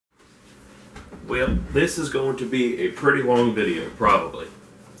Well, this is going to be a pretty long video, probably.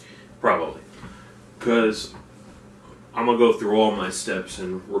 Because I'm going to go through all my steps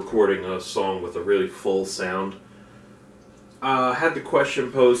in recording a song with a really full sound. I had the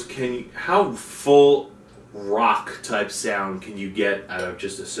question posed, how full rock type sound can you get out of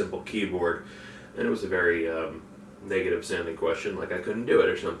just a simple keyboard? And it was a very negative sounding question, like I couldn't do it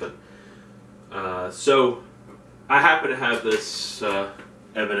or something. So I happen to have this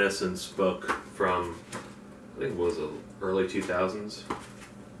Evanescence book from, I think it was the early 2000s,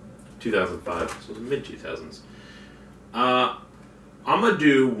 2005, so it was mid-2000s. I'm going to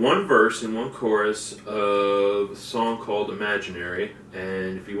do one verse and one chorus of a song called Imaginary,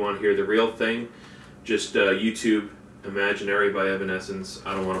 and if you want to hear the real thing, just YouTube Imaginary by Evanescence.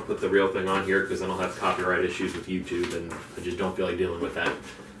 I don't want to put the real thing on here because then I'll have copyright issues with YouTube, and I just don't feel like dealing with that.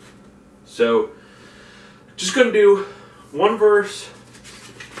 So, just going to do one verse,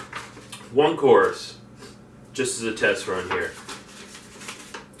 one chorus, just as a test run here.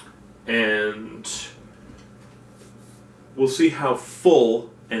 And we'll see how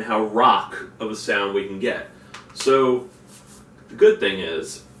full and how rock of a sound we can get. So, the good thing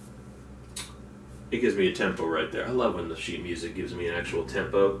is, it gives me a tempo right there. I love when the sheet music gives me an actual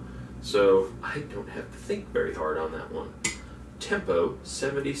tempo, so I don't have to think very hard on that one. Tempo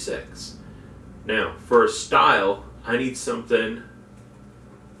 76. Now, for a style, I need something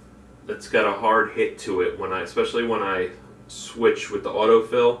that's got a hard hit to it, especially when I switch with the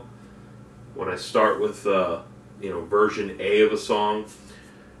autofill. When I start with version A of a song.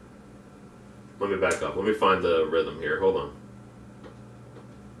 Let me back up. Let me find the rhythm here. Hold on.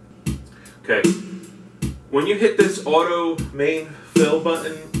 Okay. When you hit this auto main fill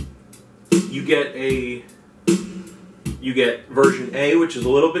button, you get version A, which is a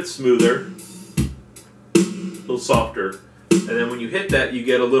little bit smoother, a little softer, and then when you hit that, you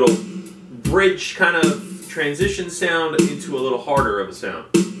get a little bridge kind of transition sound into a little harder of a sound.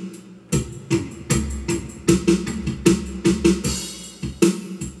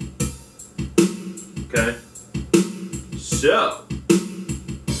 Okay, so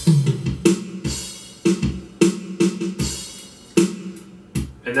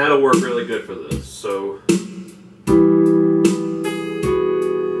and that'll work really good for this. So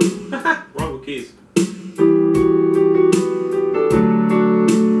wrong with keys.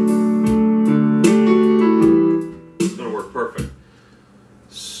 It's gonna work perfect.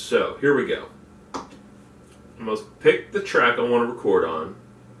 So here we go. I'm gonna pick the track I want to record on.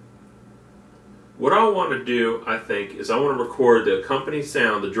 What I want to do, I think, is I want to record the accompanying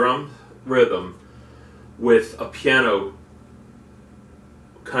sound, the drum rhythm, with a piano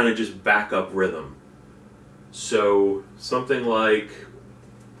kind of just backup rhythm. So something like,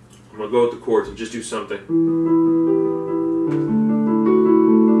 I'm going to go with the chords and just do something.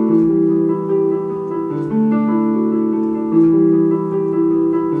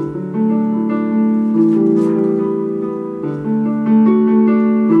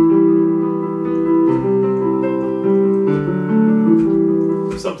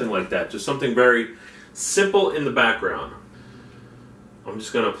 Something like that, just something very simple in the background. I'm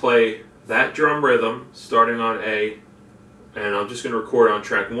just going to play that drum rhythm starting on A, and I'm just going to record on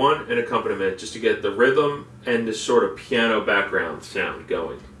track 1 an accompaniment just to get the rhythm and this sort of piano background sound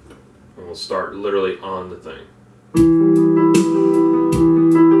going. And we'll start literally on the thing.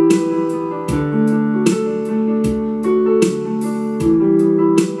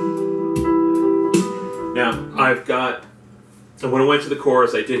 Now, and when I went to the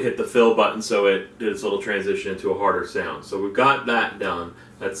chorus, I did hit the fill button, so it did its little transition into a harder sound. So we've got that done.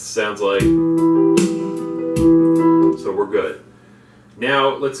 That sounds like, so we're good.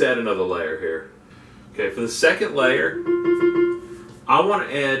 Now let's add another layer here. Okay, for the second layer, I want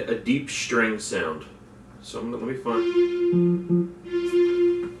to add a deep string sound. So let me find.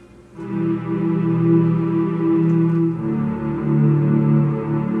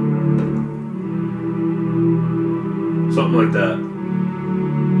 Something like that.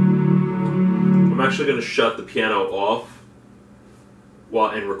 I'm actually going to shut the piano off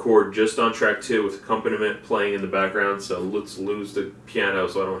and record just on track 2 with accompaniment playing in the background. So let's lose the piano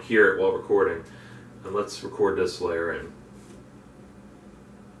so I don't hear it while recording. And let's record this layer in.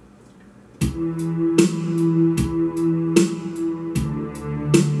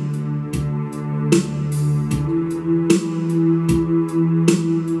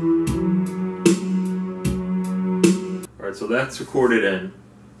 Alright, so that's recorded in.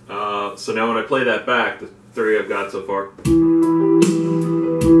 So now when I play that back, the 3 I've got so far.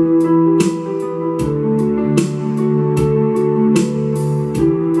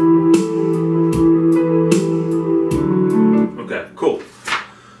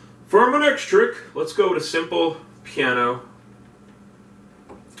 For my next trick, let's go with a simple piano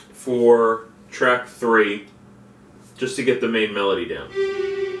for track 3, just to get the main melody down.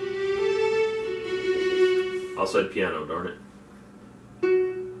 I said piano, darn it.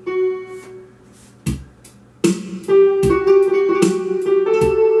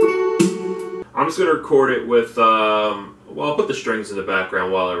 I'm just going to record it with, well, I'll put the strings in the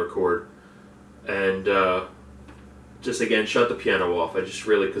background while I record. And just again, shut the piano off. I just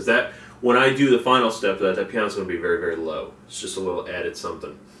really, because that, when I do the final step of that piano's going to be very, very low. It's just a little added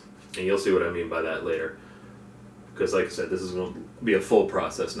something. And you'll see what I mean by that later. Because like I said, this is going to be a full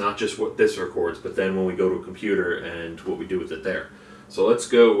process, not just what this records, but then when we go to a computer and what we do with it there. So let's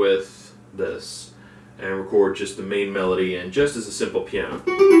go with this and record just the main melody and just as a simple piano.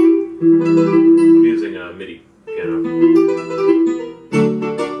 I'm using a MIDI piano.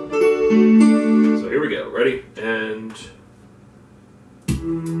 So here we go, ready? And...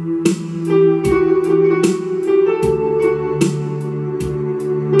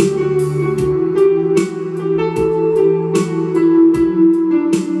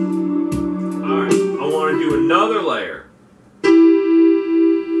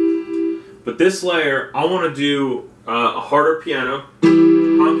 But this layer, I want to do a harder piano,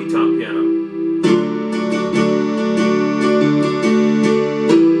 honky-tonk piano.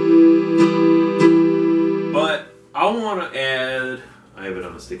 But I want to add, I have it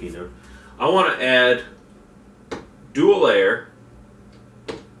on a sticky note, I want to add dual layer.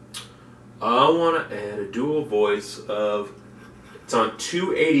 I want to add a dual voice of, it's on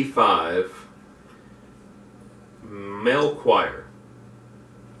 285, male choir.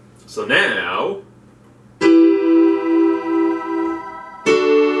 So now, so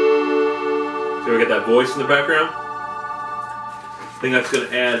we get that voice in the background. I think that's going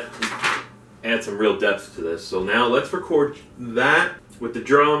to add some real depth to this. So now let's record that with the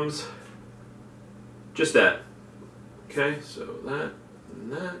drums. Just that. Okay, so that and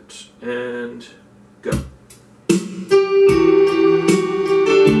that, and go.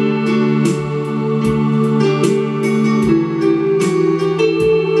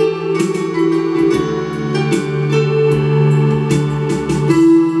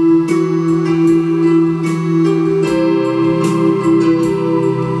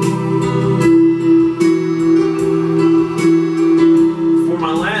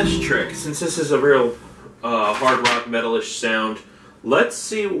 Since this is a real hard rock metalish sound, let's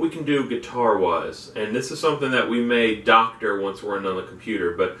see what we can do guitar wise. And this is something that we may doctor once we're on the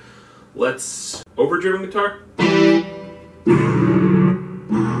computer, but let's overdriven guitar,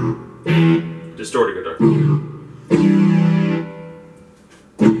 distorted guitar,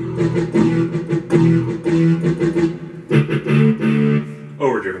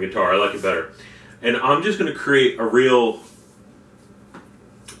 overdriven guitar. I like it better. And I'm just going to create a real,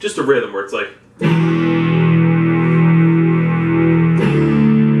 just a rhythm where it's like,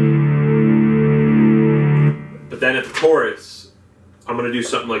 but then at the chorus I'm gonna do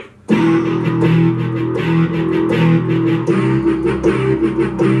something like,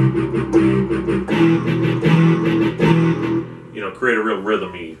 you know, create a real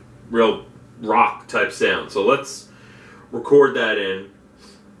rhythmy, real rock type sound. So let's record that in.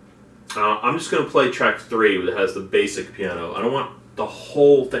 I'm just gonna play track 3 that has the basic piano. I don't want the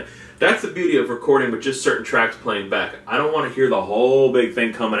whole thing. That's the beauty of recording with just certain tracks playing back. I don't want to hear the whole big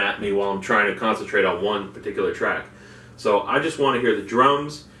thing coming at me while I'm trying to concentrate on one particular track. So I just want to hear the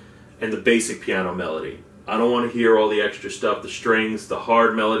drums and the basic piano melody. I don't want to hear all the extra stuff, the strings, the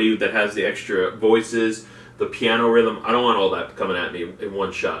hard melody that has the extra voices, the piano rhythm. I don't want all that coming at me in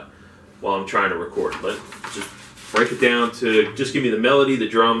one shot while I'm trying to record. Let's just break it down to just give me the melody, the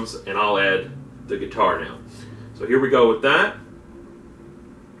drums, and I'll add the guitar now. So here we go with that.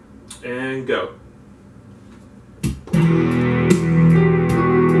 And go.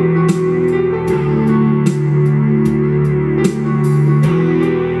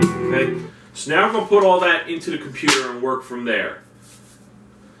 Okay, so now we're going to put all that into the computer and work from there.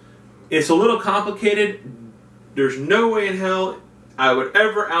 It's a little complicated. There's no way in hell I would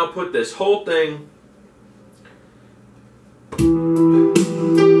ever output this whole thing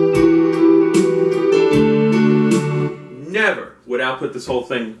never would output this whole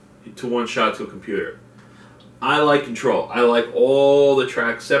thing to one shot to a computer. I like control. I like all the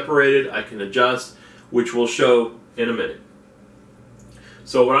tracks separated. I can adjust, which we'll show in a minute.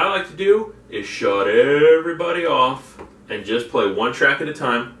 So what I like to do is shut everybody off and just play one track at a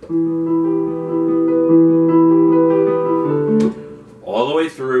time, all the way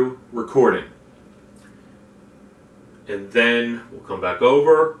through recording. And then we'll come back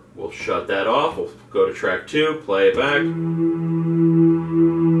over, we'll shut that off, we'll go to track 2, play it back.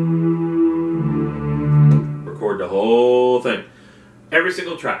 every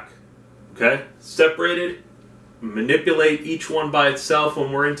single track. Okay? Separated, manipulate each one by itself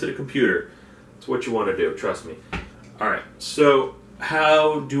when we're into the computer. That's what you want to do, trust me. Alright, so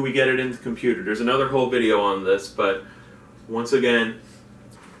how do we get it into the computer? There's another whole video on this, but once again,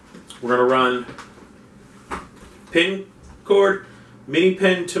 we're going to run pin cord, mini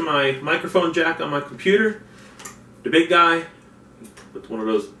pin to my microphone jack on my computer, the big guy with one of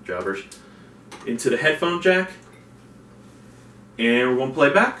those jobbers into the headphone jack, and we're going to play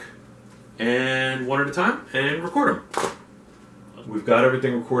back and one at a time and record them. We've got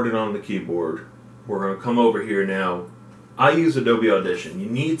everything recorded on the keyboard. We're going to come over here now. I use Adobe Audition. You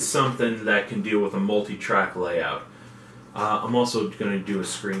need something that can deal with a multi-track layout. I'm also going to do a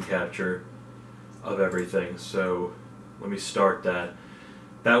screen capture of everything, so let me start that.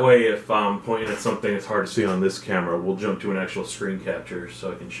 That way, if I'm pointing at something that's hard to see on this camera, we'll jump to an actual screen capture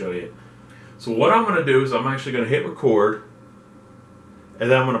so I can show you. So what I'm going to do is I'm actually going to hit record, and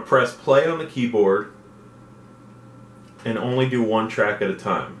then I'm going to press play on the keyboard and only do one track at a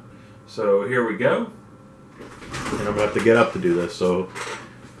time. So here we go. And I'm going to have to get up to do this. So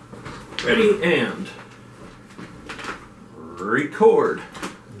ready and record.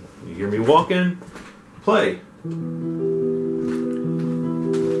 You hear me walking? Play.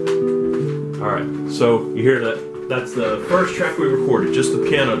 Alright, so you hear that? That's the first track we recorded. Just the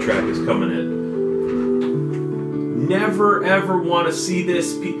piano track is coming in. Never ever want to see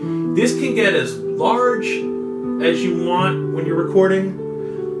this. This can get as large as you want when you're recording,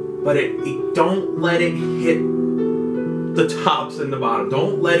 but don't let it hit the tops and the bottom.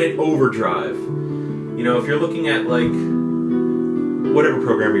 Don't let it overdrive. You know, if you're looking at like whatever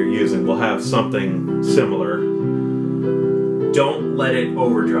program you're using, will have something similar. Don't let it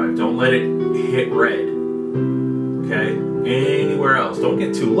overdrive. Don't let it hit red. Okay? Anywhere else. Don't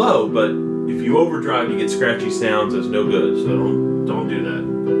get too low, but if you overdrive, you get scratchy sounds. That's no good. So don't do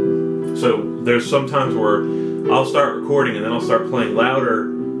that. So there's some times where I'll start recording and then I'll start playing louder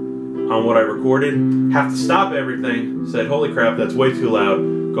on what I recorded. Have to stop everything. Said, holy crap, that's way too loud.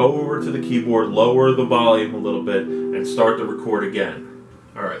 Go over to the keyboard, lower the volume a little bit, and start to record again.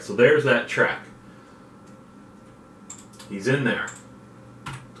 Alright, so there's that track. He's in there.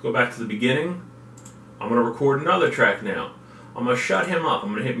 Let's go back to the beginning. I'm going to record another track now. I'm going to shut him up. I'm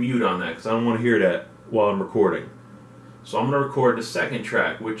going to hit mute on that because I don't want to hear that while I'm recording. So I'm going to record the second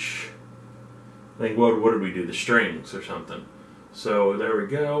track, which I think, what did we do? The strings or something. So there we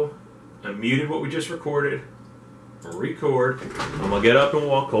go. I muted what we just recorded. Record. I'm going to get up and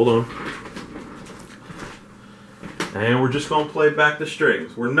walk. Hold on. And we're just going to play back the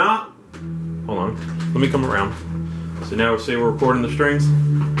strings. We're not... Hold on. Let me come around. So now we're recording the strings.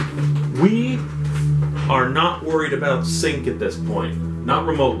 We are not worried about sync at this point. Not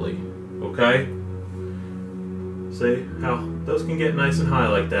remotely. Okay? See how those can get nice and high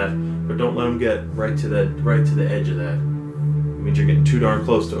like that, but don't let them get right to the edge of that. It means you're getting too darn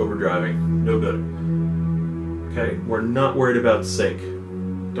close to overdriving. No good. Okay? We're not worried about sync.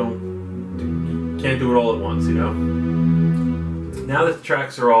 Can't do it all at once, you know? Now that the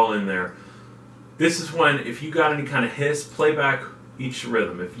tracks are all in there, this is when, if you got any kind of hiss, play back each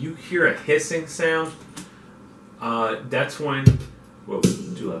rhythm. If you hear a hissing sound, that's when, whoa,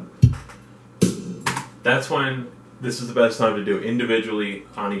 too loud. That's when this is the best time to do individually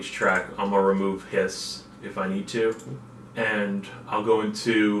on each track. I'm going to remove hiss if I need to, and I'll go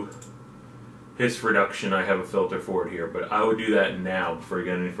into hiss reduction. I have a filter for it here, but I would do that now before you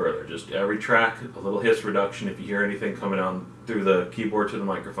get any further. Just every track, a little hiss reduction if you hear anything coming on through the keyboard to the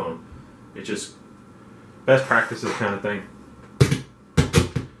microphone. It's just best practices kind of thing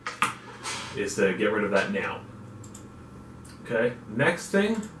is to get rid of that now. Okay, next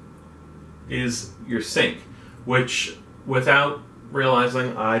thing is your sync, which without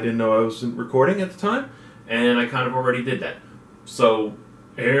realizing I didn't know I was recording at the time, and I kind of already did that. So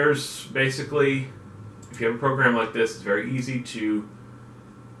here's basically, if you have a program like this, it's very easy to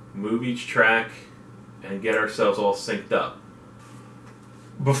move each track and get ourselves all synced up.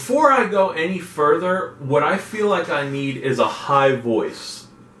 Before I go any further, what I feel like I need is a high voice.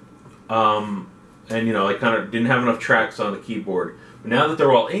 And you know, I kind of didn't have enough tracks on the keyboard. But now that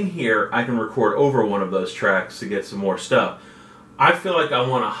they're all in here, I can record over one of those tracks to get some more stuff. I feel like I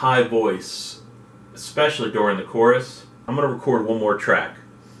want a high voice, especially during the chorus. I'm going to record one more track.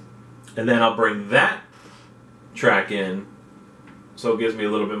 And then I'll bring that track in, so it gives me a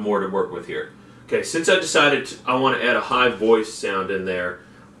little bit more to work with here. Okay, since I decided I want to add a high voice sound in there,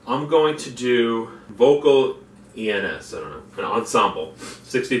 I'm going to do vocal ENS, I don't know, an ensemble.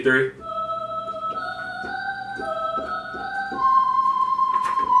 63.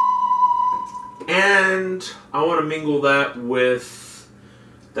 And I want to mingle that with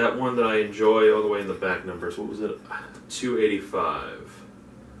that one that I enjoy all the way in the back numbers. What was it? 285.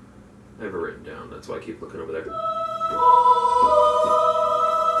 I have it written down. That's why I keep looking over there.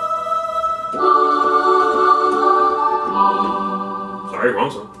 Sorry,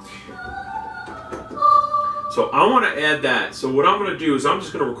 wrong song. So I want to add that. So what I'm going to do is I'm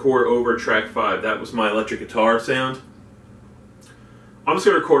just going to record over track 5. That was my electric guitar sound. I'm just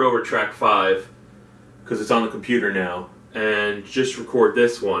going to record over track 5 because it's on the computer now, and just record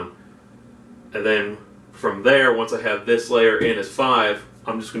this one. And then from there, once I have this layer in as 5,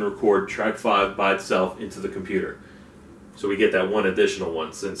 I'm just going to record track 5 by itself into the computer. So we get that one additional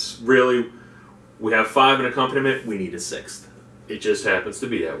one. Since really we have 5 in accompaniment, we need a 6th. It just happens to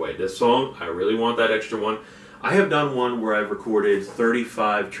be that way. This song, I really want that extra one. I have done one where I've recorded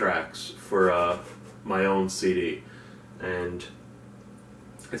 35 tracks for my own CD. And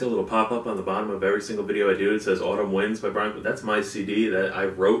it's a little pop-up on the bottom of every single video I do. It says Autumn Winds by Brian, but that's my CD. That I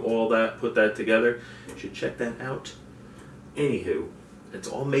wrote all that, put that together. You should check that out. Anywho, it's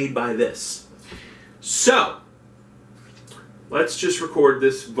all made by this. So, let's just record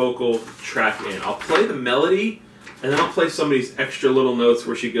this vocal track in. I'll play the melody, and then I'll play some of these extra little notes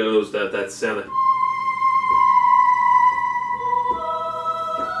where she goes, that sound.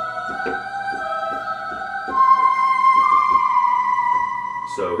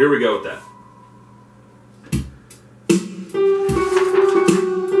 So here we go with that.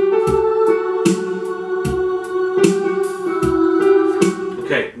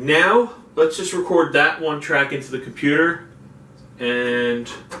 Okay, now let's just record that one track into the computer and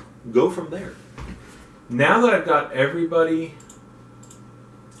go from there. Now that I've got everybody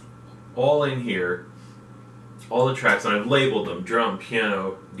all in here, all the tracks, and I've labeled them: drum,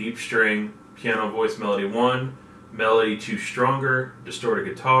 piano, deep string, piano, voice, melody 1, melody 2 stronger, distorted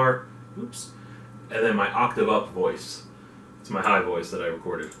guitar, oops, and then my octave up voice. It's my high voice that I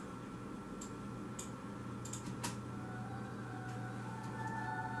recorded.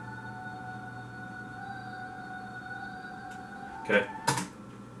 Okay.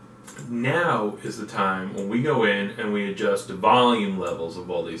 Now is the time when we go in and we adjust the volume levels of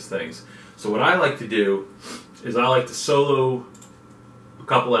all these things. So what I like to do is I like to solo a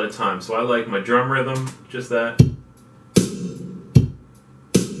couple at a time. So I like my drum rhythm, just that. Is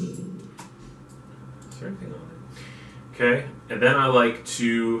there anything on it? Okay, and then I like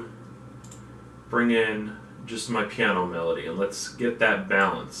to bring in just my piano melody, and let's get that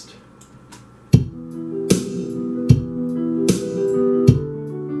balanced.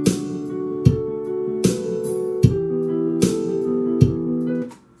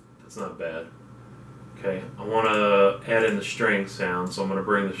 Not bad. Okay, I want to add in the string sound, so I'm going to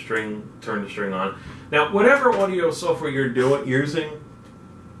bring the string, turn the string on. Now, whatever audio software you're using,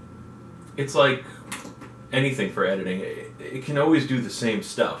 it's like anything for editing. It can always do the same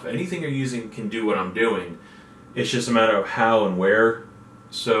stuff. Anything you're using can do what I'm doing. It's just a matter of how and where.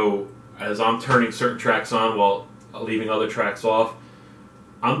 So, as I'm turning certain tracks on while leaving other tracks off,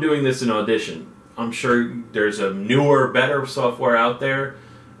 I'm doing this in Audition. I'm sure there's a newer, better software out there,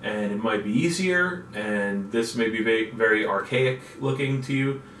 and it might be easier, and this may be very, very archaic looking to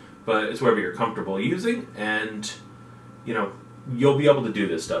you, but it's whatever you're comfortable using, and you know, you'll be able to do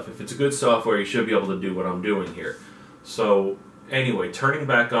this stuff. If it's a good software, you should be able to do what I'm doing here. So anyway, turning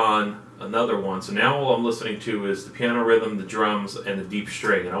back on another one. So now all I'm listening to is the piano rhythm, the drums, and the deep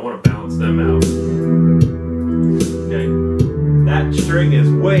string, and I want to balance them out. Okay, that string is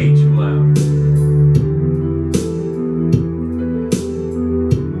way too loud.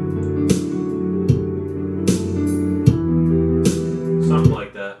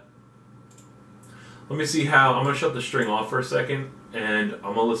 Let me see how, I'm going to shut the string off for a second, and I'm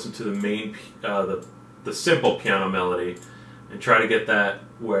going to listen to the main, the simple piano melody, and try to get that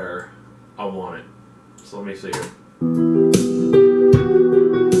where I want it. So let me see here.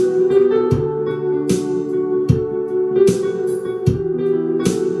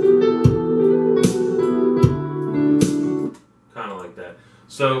 Kind of like that.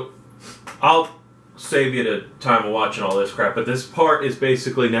 So I'll save you the time of watching all this crap, but this part is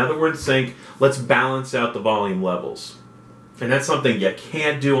basically, now that we're in sync, let's balance out the volume levels. And that's something you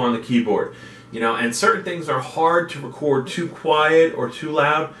can't do on the keyboard. You know, and certain things are hard to record too quiet or too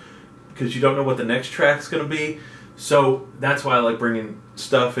loud because you don't know what the next track's going to be. So that's why I like bringing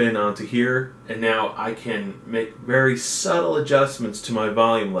stuff in onto here, and now I can make very subtle adjustments to my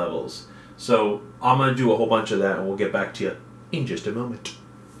volume levels. So I'm going to do a whole bunch of that, and we'll get back to you in just a moment.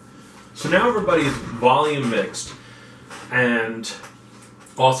 So now everybody's volume mixed, and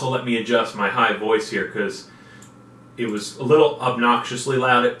also let me adjust my high voice here, because it was a little obnoxiously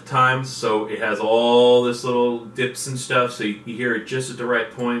loud at times, so it has all this little dips and stuff, so you hear it just at the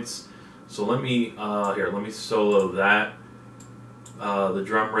right points. So let me let me solo that, the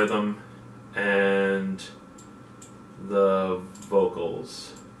drum rhythm and the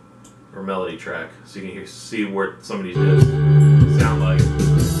vocals or melody track, so you can see where some of these dips sound like.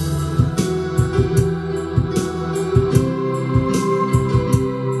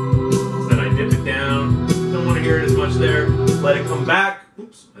 So then I dip it down. Don't want to hear it as much there. Let it come back.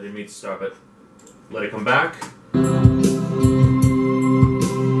 Oops, I didn't mean to stop it. Let it come back. Then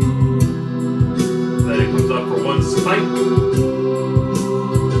it comes up for one spike.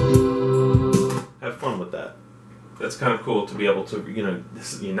 Have fun with that. That's kind of cool to be able to, you know,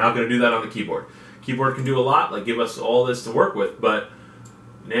 you're not going to do that on the keyboard. Keyboard can do a lot, like give us all this to work with, but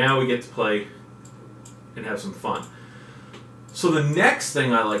now we get to play and have some fun. So the next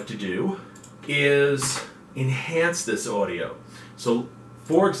thing I like to do is enhance this audio. So,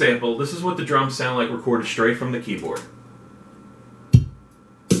 for example, this is what the drums sound like recorded straight from the keyboard.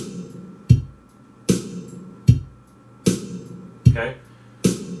 Okay?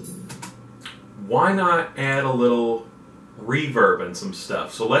 Why not add a little reverb and some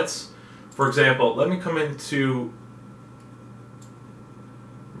stuff? So let's, for example, let me come into,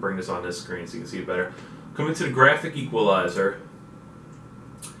 bring this on this screen so you can see it better. Come into the graphic equalizer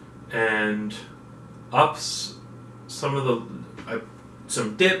and up some of the,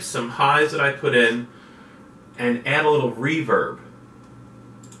 some dips, some highs that I put in, and add a little reverb.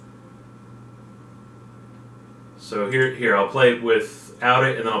 So here I'll play it without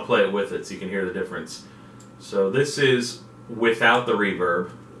it, and then I'll play it with it so you can hear the difference. So this is without the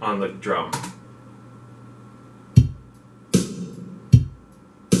reverb on the drum.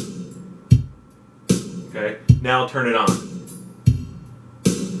 Okay, now I'll turn it on.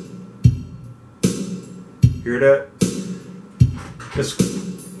 Hear that? Because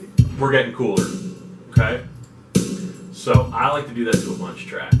we're getting cooler. Okay? So I like to do that to a bunch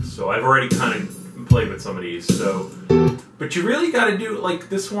track. So I've already kind of played with some of these. So, but you really got to do like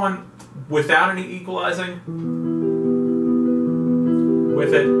this one without any equalizing.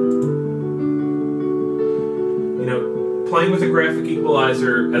 With it, you know, playing with a graphic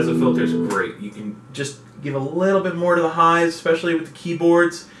equalizer as a filter is great. You can just give a little bit more to the highs, especially with the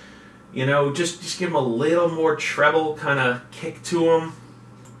keyboards. You know, just give them a little more treble kind of kick to them.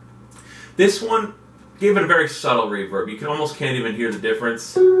 This one gave it a very subtle reverb. You can almost can't even hear the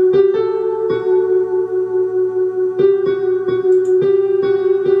difference.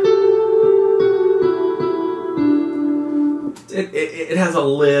 It has a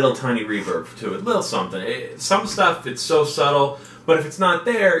little tiny reverb to it, little something. Some stuff, it's so subtle, but if it's not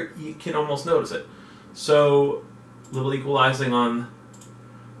there, you can almost notice it. So, a little equalizing on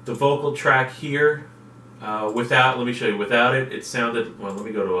the vocal track here. Without, let me show you, without it, it sounded, well, let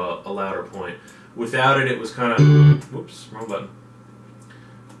me go to a louder point. Without it, it was kind of, whoops, wrong button.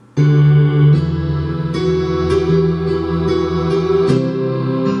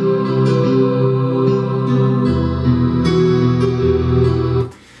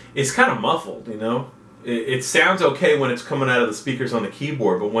 It's kind of muffled, you know? It sounds okay when it's coming out of the speakers on the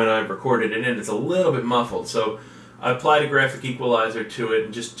keyboard, but when I've recorded it in, it's a little bit muffled. So I applied a graphic equalizer to it,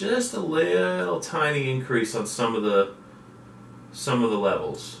 and just a little tiny increase on some of the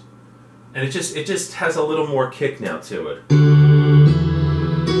levels, and it just has a little more kick now to it.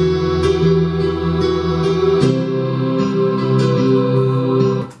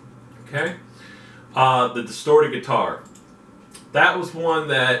 Okay, the distorted guitar. That was one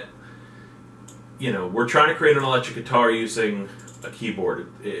that, you know, we're trying to create an electric guitar using a keyboard.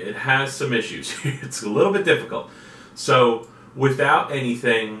 It has some issues. It's a little bit difficult. So, without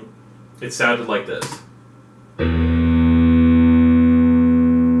anything, it sounded like this.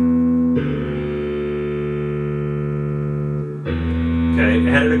 Okay, I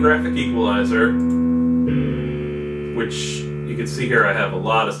added a graphic equalizer, which you can see here I have a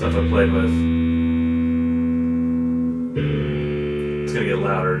lot of stuff I played with. It's going to get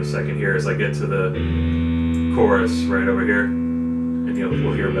louder in a second here as I get to the chorus right over here, and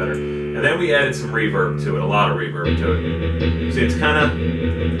we'll hear better. And then we added some reverb to it, a lot of reverb to it. See, it's kind of,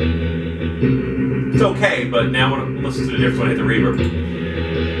 it's okay, but now when I listen to the difference when I hit the reverb.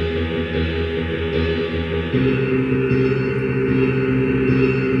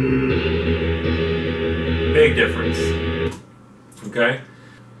 Big difference. Okay?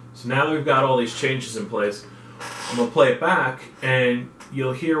 So now that we've got all these changes in place, I'm going to play it back, and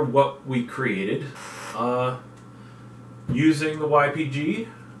you'll hear what we created using the YPG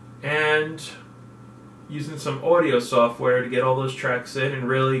and using some audio software to get all those tracks in and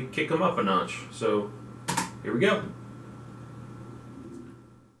really kick them up a notch. So, here we go.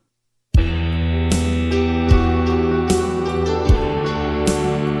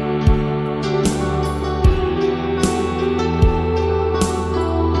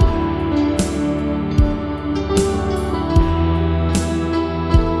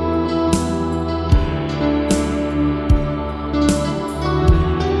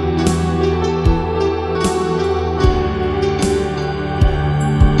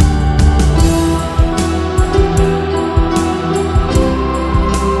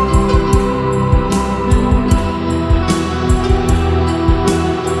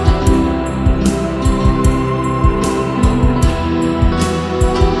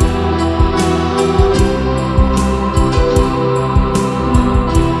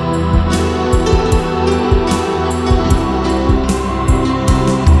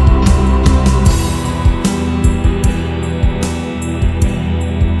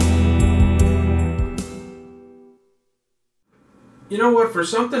 know what? For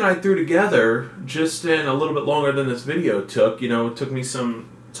something I threw together just in a little bit longer than this video took, it took me some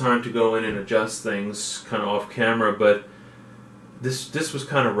time to go in and adjust things kind of off camera, but this was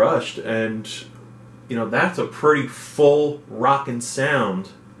kind of rushed, and that's a pretty full rockin' sound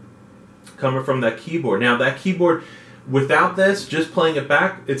coming from that keyboard. Now that keyboard, without this, just playing it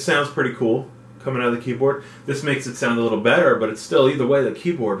back, it sounds pretty cool coming out of the keyboard. This makes it sound a little better, but it's still, either way, the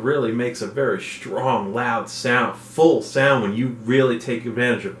keyboard really makes a very strong, loud sound, full sound when you really take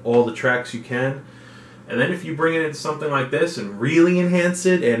advantage of all the tracks you can. And then if you bring it into something like this and really enhance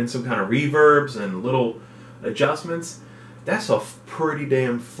it, add in some kind of reverbs and little adjustments, that's a pretty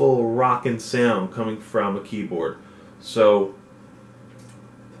damn full rockin' sound coming from a keyboard. So,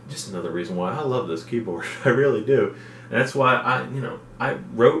 just another reason why I love this keyboard. I really do. And that's why I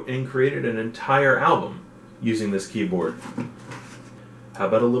wrote and created an entire album using this keyboard. How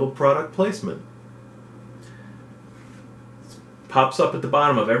about a little product placement? It pops up at the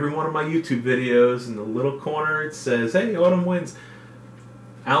bottom of every one of my YouTube videos. In the little corner it says, hey, Autumn Winds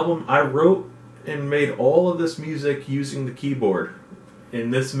album. I wrote and made all of this music using the keyboard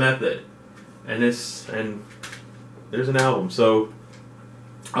in this method. And there's an album. So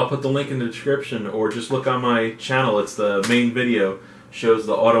I'll put the link in the description, or just look on my channel. It's the main video, shows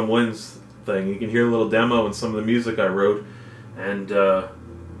the Autumn Winds thing. You can hear a little demo and some of the music I wrote, and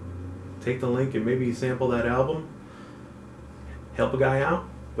take the link and maybe sample that album, help a guy out.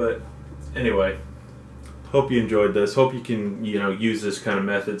 But anyway, hope you enjoyed this. Hope you can use this kind of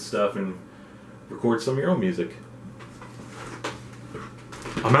method stuff and record some of your own music.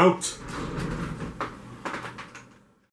 I'm out.